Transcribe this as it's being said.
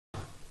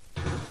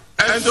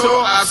And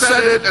so I've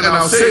said it and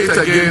I'll say it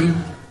again.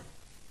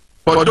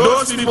 For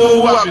those people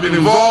who have been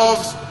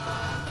involved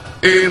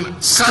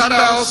in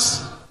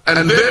scandals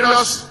and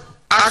various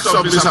acts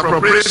of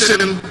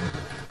misappropriation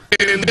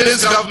in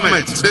this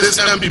government, this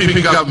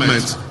MPP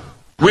government,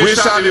 we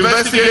shall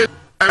investigate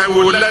and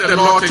we will let the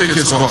law take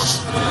its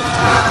course.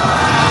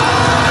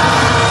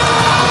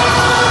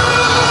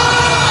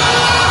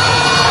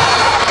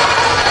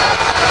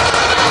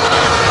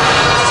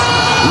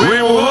 We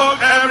will hold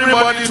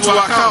everybody to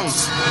account.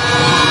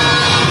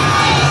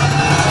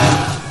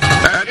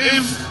 And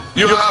if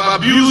you have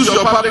abused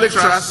your public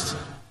trust,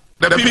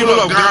 the people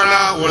of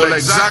Ghana will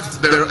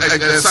exact the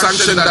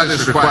sanction that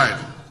is required.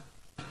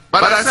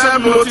 But I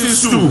have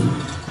noticed too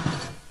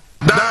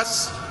that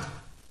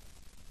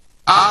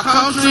our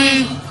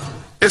country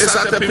is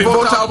at a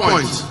pivotal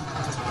point.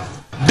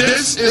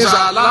 This is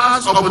our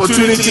last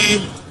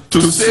opportunity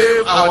to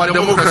save our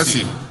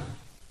democracy.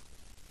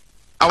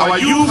 Our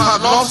youth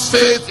have lost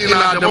faith in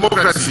our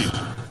democracy.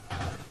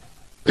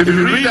 If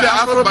you read the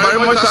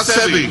Afro-Barometer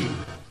survey,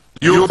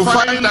 you will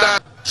find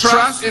that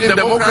trust in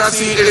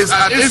democracy is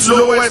at its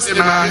lowest in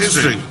our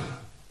history.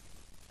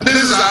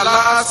 This is our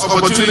last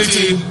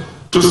opportunity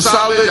to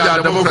salvage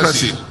our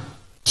democracy.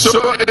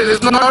 So it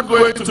is not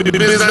going to be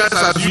business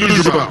as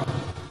usual.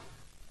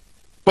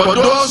 For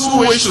those who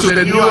wish to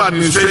the new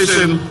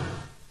administration,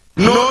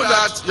 know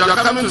that you are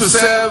coming to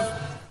serve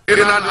in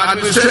an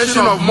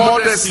administration of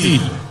modesty.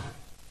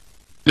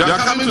 You are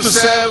coming to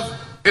serve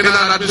in an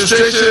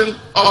administration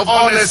of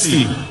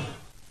honesty.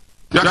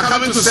 You are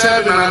coming to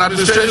serve in an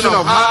administration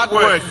of hard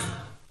work.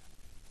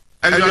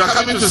 And you are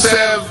coming to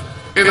serve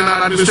in an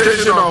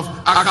administration of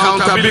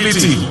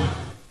accountability.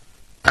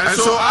 And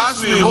so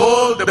as we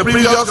hold the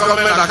previous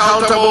government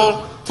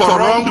accountable for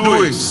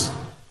wrongdoings,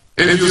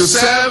 if you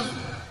serve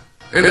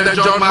in the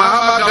John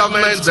Mahama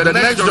government, the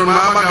next John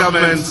Mahama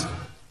government,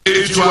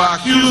 if you are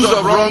accused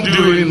of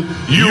wrongdoing,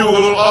 you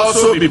will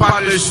also be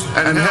punished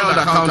and held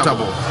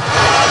accountable.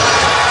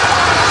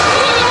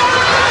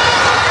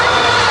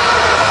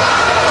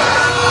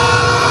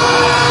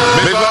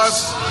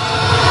 Because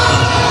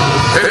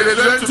it is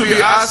going to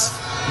be asked,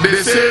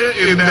 they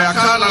say in the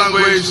Akan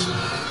language,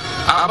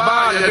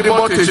 Aba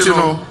Yadibo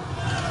Techino,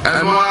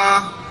 and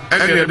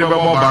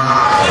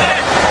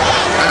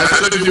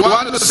so if you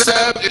want to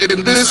serve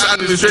in this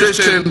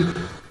administration,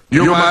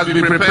 you must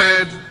be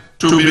prepared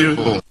to be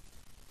involved.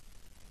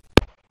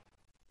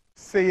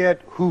 Say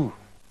it who?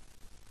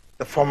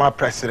 The former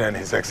president,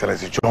 His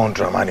Excellency John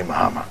Dramani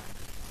Mahama.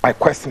 My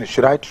question is,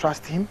 should I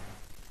trust him?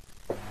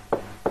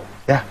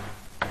 Yeah,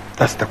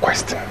 that's the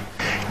question.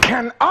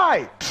 Can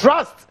I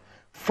trust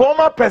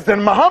former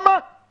President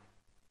Mahama?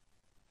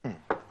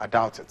 I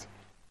doubt it.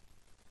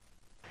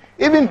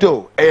 Even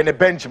though I am a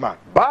benchmark,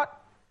 but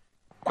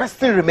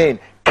question remains,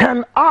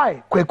 can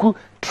I, Kwaku,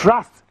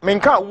 trust?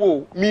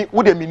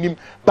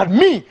 But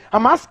me,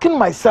 I'm asking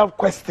myself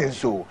questions.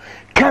 So,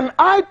 can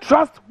I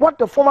trust what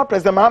the former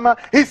President Mahama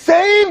is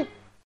saying?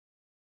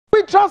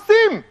 We trust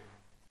him.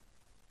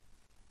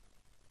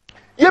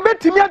 In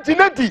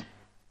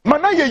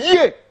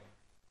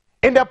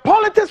the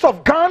politics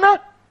of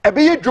Ghana,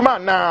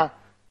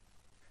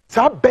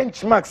 sa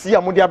benchmarks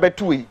ya mudi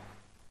abetui.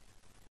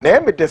 Na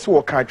eme desu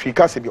o country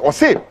kasi bi. O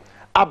say,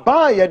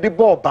 aba ya di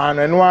bo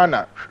bana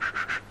nuana.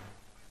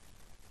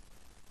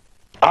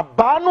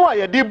 Abano a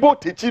yedi bo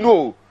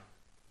techino.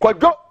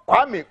 Kwadwo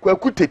kwame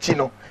kwaku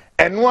techino.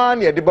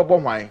 Enuana yedi bobo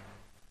hwan.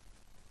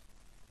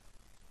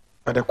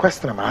 But the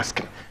question I'm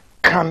asking,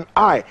 can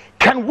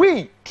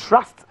we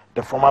trust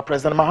the former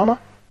President Mahama?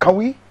 Can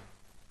we?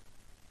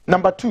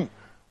 Number two,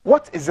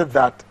 what is it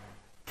that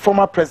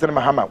former President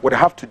Mahama would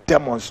have to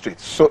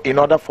demonstrate so in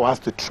order for us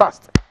to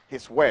trust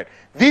his word?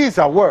 These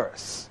are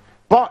words,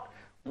 but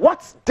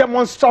what's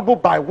demonstrable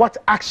by what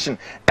action?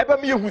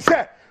 Ebami who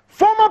said,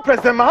 former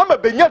President Mahama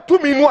benya tu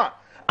minwa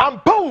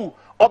ampo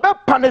obe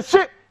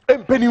paneshi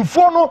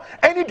empenimfono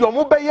any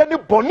domo be ye ni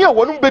boni a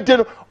wonu be de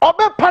no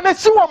obe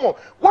paneshi wamo.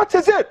 What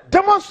is it?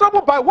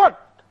 Demonstrable by what?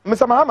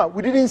 Mr. Mahama,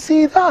 we didn't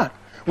see that.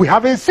 We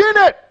haven't seen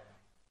it.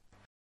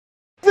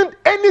 Isn't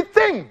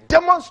anything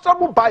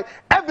demonstrable by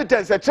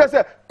evidence that says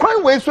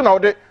quite way soon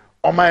out there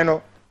on my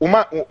no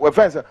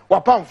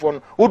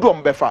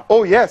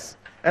oh yes,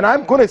 and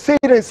I'm going to say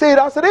it and say it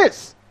as it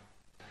is.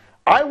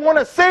 I want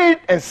to say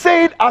it and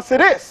say it as it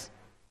is.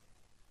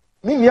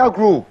 Me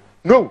grow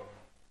no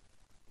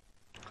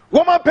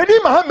woman penny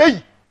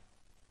Mahama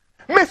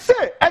me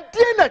say at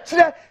the end of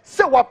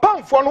say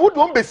wapam for no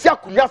do be sia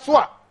kunya so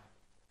a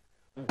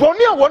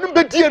boni a wonu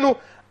be die no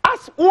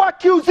as who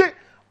accuse it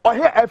or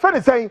here a friend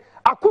is saying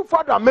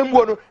akufado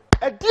amemwo no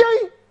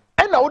edien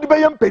and na wo de be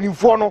yam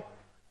penifo no.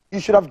 You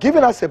should have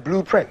given us a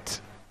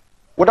blueprint.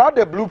 Without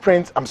the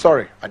blueprint, I'm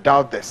sorry, I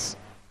doubt this.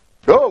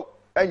 No,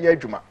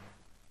 it's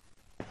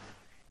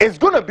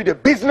going to be the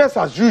business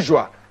as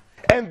usual.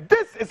 And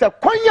this is a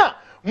Kwanya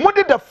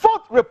Mudi, the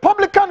fourth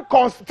Republican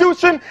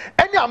Constitution,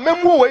 and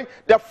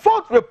the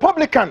fourth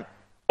Republican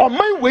on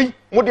my way,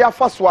 Mudi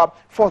Afaswab,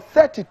 for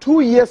 32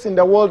 years in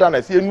the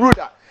wilderness. In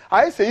Ruda,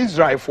 I say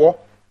Israel for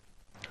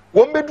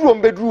one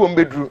bedroom.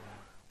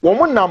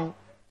 Womanam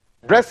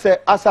Bresse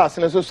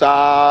assassin so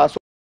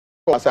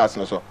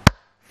assassin so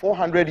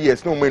 400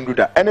 years no man do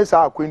that. Any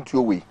sa quint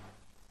away.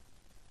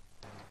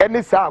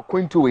 Any sa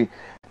quint away.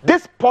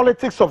 This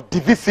politics of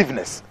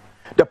divisiveness,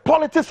 the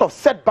politics of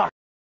setback,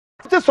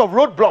 the politics of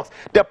roadblocks,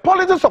 the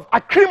politics of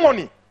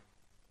acrimony,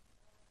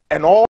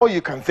 and all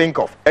you can think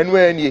of. And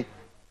when ye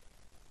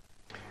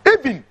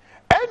even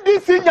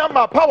NDC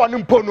nyama power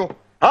nimpono,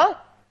 huh?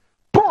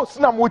 Post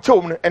na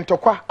mucho and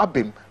tokwa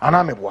abim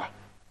anamebwa.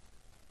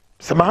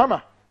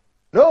 Samahama.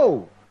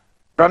 No.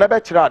 Brana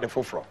betira de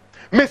fofro.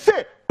 Me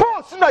say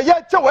post na ye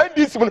che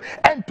NDC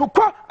and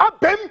tokwa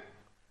abim.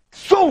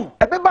 So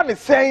everybody is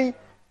saying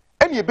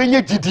and ye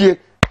benye didie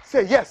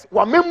say yes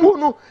wa memmu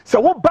no say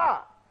wo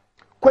ba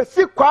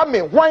kwasi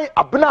kwame hwan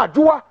abna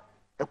adwoa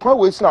e kwa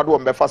we sina adwo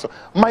mbefa so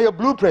my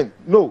blueprint.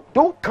 No,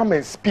 don't come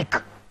and speak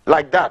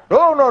like that.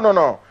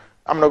 No,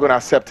 I'm not going to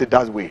accept it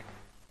that way.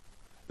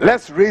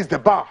 Let's raise the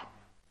bar.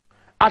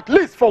 At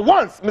least for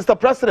once, Mr.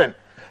 President,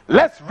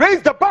 let's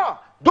raise the bar.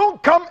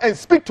 Don't come and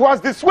speak to us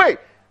this way.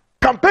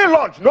 Campaign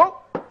launch, no?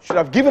 Should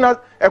have given us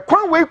a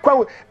way.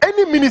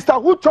 Any minister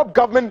who chop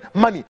government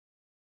money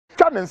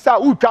come and say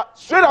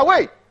straight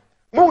away.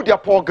 Move their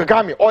Paul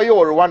Kagame or you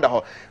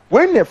Rwanda.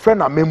 When a friend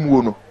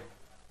no.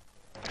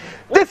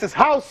 This is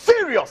how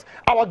serious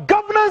our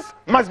governance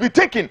must be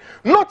taken.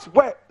 Not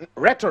where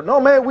rhetoric. No,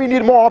 man, we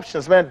need more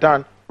options, man,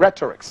 than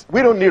rhetorics.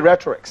 We don't need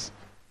rhetorics.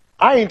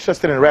 I ain't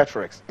interested in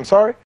rhetorics. I'm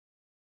sorry.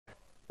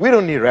 We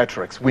don't need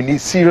rhetorics. We need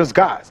serious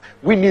guys.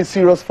 We need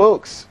serious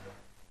folks.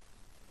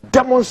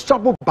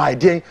 Demonstrable by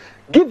day.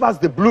 Give us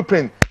the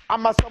blueprint.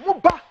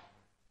 Amasamuba.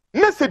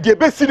 Nese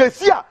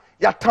diebesinesia.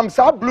 Ya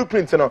tamsa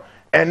blueprint, you know.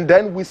 And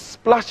then we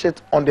splash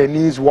it on the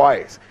news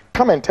wires.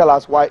 Come and tell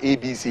us why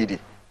ABCD.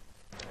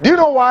 Do you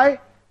know why?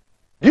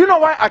 Do you know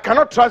why I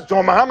cannot trust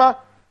John Mahama?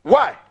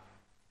 Why?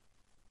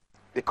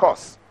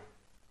 Because.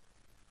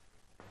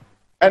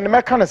 And the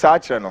mechanism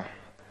actually,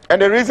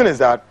 and the reason is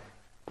that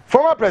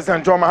former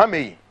President John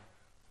Mahama,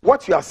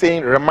 what you are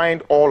saying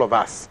remind all of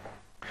us.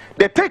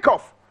 The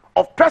takeoff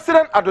of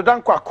President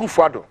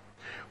Kwaku Annan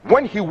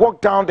when he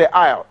walked down the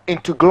aisle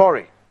into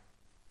glory.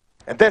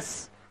 And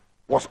this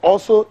was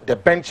also the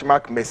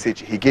benchmark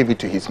message he gave it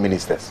to his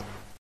ministers.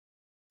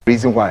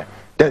 Reason why?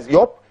 There's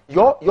your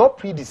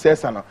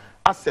predecessor no,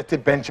 has set a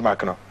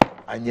benchmark no,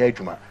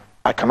 and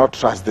I cannot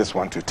trust this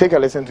one too. Take a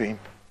listen to him.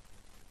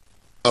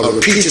 I'll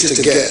repeat it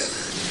again.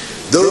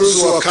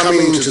 Those who are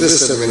coming to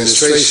this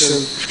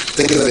administration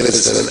thinking that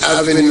it's an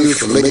avenue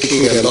for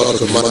making a lot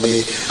of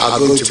money are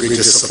going to be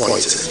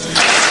disappointed.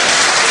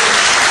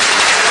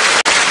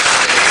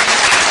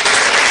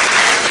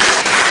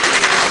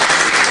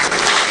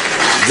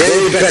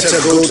 They better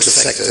go to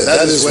sector.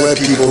 That is where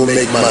people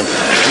make money,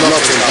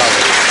 not in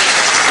power.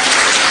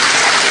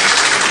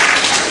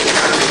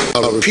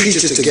 I'll repeat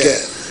it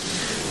again.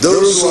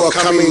 Those who are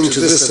coming to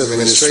this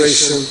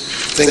administration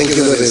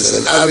thinking that it's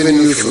an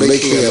avenue for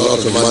making a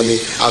lot of money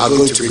are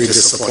going to be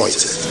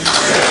disappointed.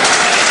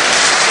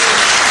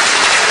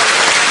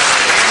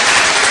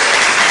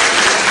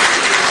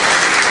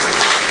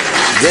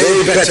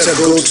 They better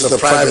go to the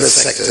private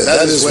sector.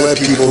 That is where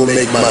people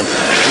make money,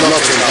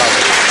 not in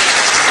power.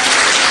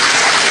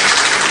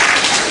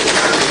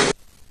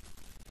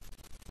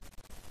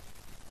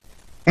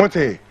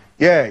 Monte,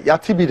 yeah,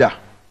 Yatibida.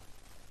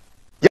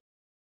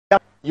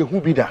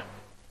 Yehubida.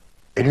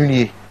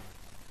 Enuni.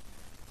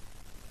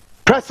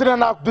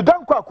 President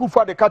Kwaku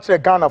Annan the catch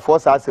Ghana for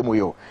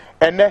Sasemuyo.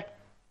 And ne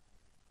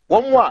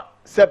one more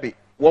Sebi,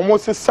 one more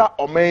Sisa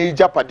or May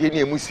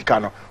Japadini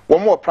Musikano,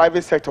 one more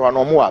private sector and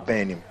no more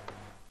abanim.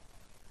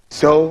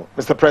 So,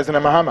 Mr.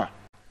 President Mahama,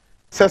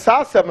 says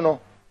our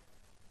seminal,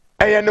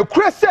 and no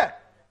cresse,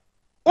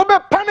 Obe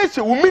punish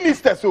you,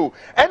 minister so,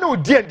 and no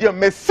dear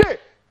may say,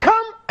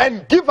 come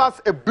and give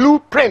us a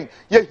blueprint,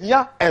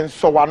 yeah, and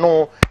so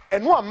on.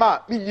 And one ma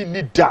me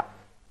need that.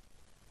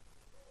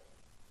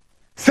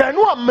 Say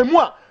no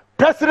memoir,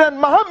 President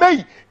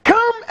Mahama,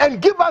 come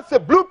and give us a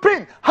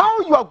blueprint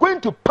how you are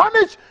going to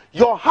punish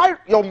your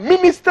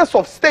ministers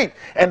of state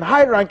and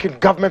high-ranking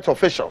government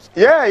officials.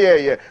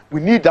 Yeah.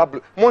 We need that.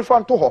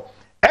 Monfantoho,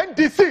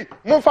 NDC,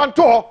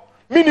 Monfantoho,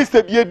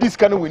 Minister be this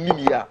kind of winning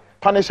here.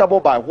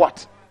 Punishable by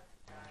what?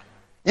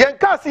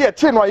 Yankasi a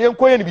chain or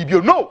Yankoyan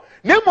Bibio. No,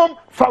 name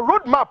for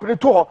roadmap in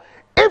the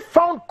if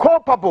found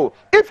culpable,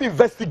 if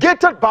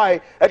investigated by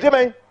a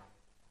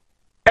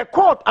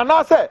court, and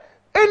I say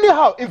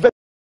anyhow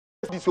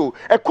so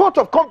a court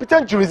of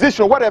competent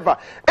jurisdiction, whatever,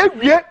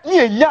 every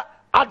year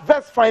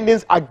adverse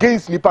findings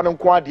against Nippon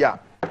Kwadia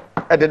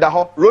and the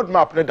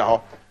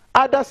roadmap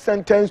either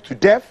sentenced to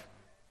death,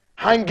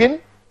 hanging,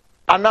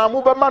 and now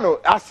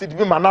mano acid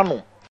be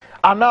manano,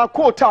 and now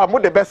quota mo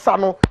the best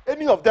sano,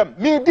 any of them.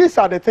 These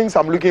are the things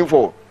I'm looking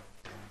for.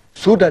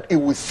 So that it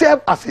will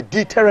serve as a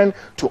deterrent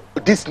to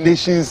this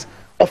nation's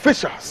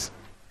officials.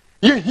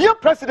 You hear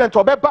President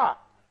Obeba,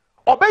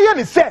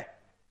 Obeyani say,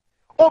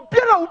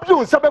 Obiara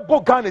Ubion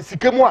Sabebo Ghana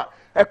Sikemwa,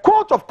 a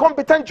court of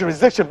competent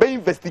jurisdiction be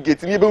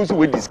investigating even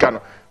with this kind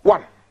of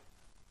one.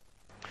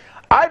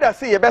 Either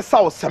say you best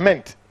saw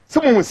cement,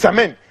 someone with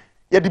cement,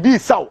 ye de bi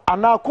saw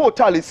ana ko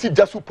tal si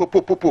jasu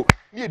popopopo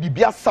ni de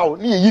bia saw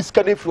ni yi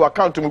scan free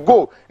account mu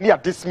go ni a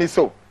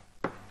dismissal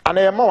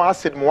ana ye ma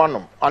acid mu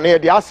wanom ana ye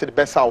de acid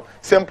besaw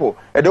simple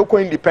e de ko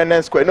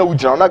independence ko na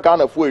ugina na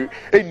Ghana fo e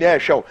ni e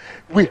hwe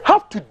we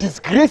have to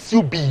disgrace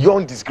you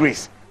beyond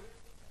disgrace.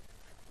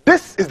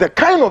 This is the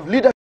kind of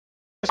leadership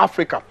in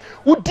Africa.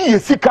 Udi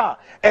esika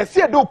e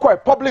se de ko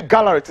public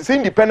gallery to say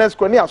independence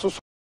ko ni aso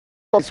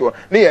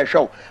ni e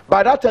hwe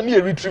by that time ni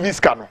retrieve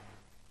scan no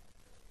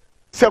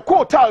se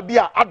ko tal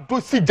bia ado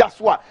si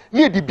jaswa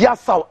ni di bia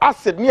saw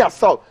acid ni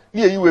asaw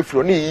ni yi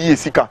wefro ni yi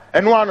esika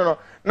eno ano no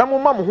na mo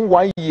ma mo ho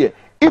 1 year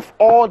if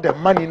all the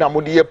money na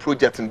mo the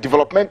project and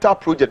developmental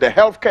project the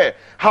healthcare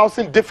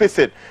housing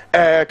deficit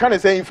can I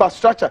say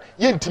infrastructure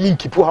ye ntimi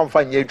nkipu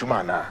hamfa nya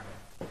adwuma na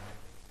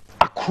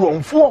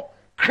akromfo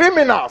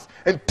criminals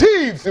and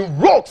thieves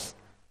and rogues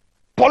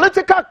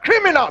political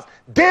criminals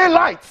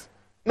daylight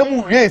na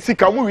mo wie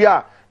esika mo wie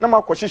a na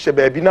makohye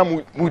baabi na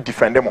mo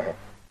defend them ho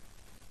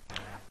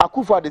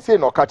Akufa they say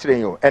no catch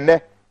you and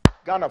then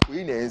Ghana for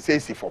you and say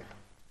form.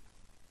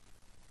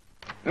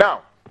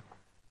 Now,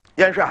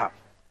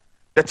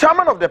 the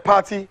chairman of the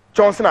party,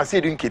 Johnson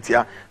Asidun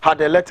Kitia,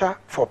 had a letter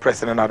for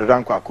President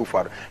Kwaku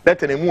Akufo.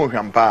 Letter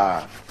him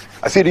ba.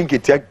 Asidun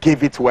Kitia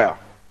gave it well.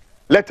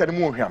 Letter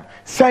him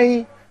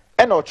saying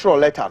an outro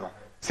letter no.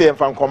 Say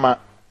from comma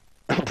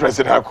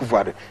President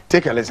Akufo.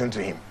 Take a listen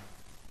to him.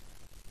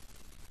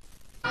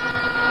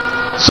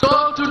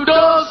 So to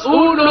those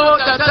who know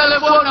the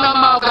telephone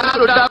number of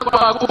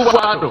Kwaku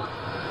Annan,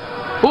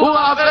 who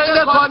have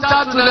any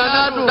contact with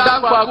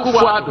Kwaku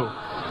Annan,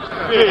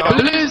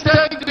 please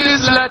take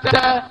this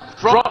letter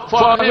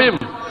from him.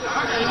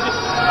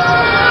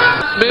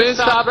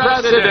 Mr.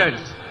 President,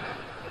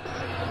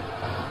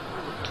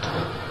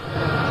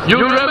 you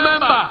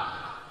remember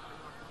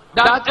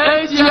that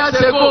 8 years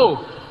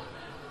ago,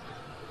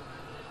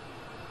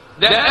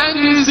 the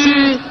NDC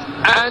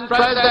and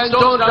President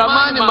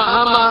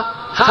Mahama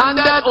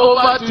handed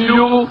over to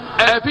you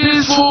a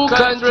peaceful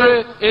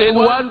country in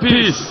one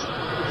piece.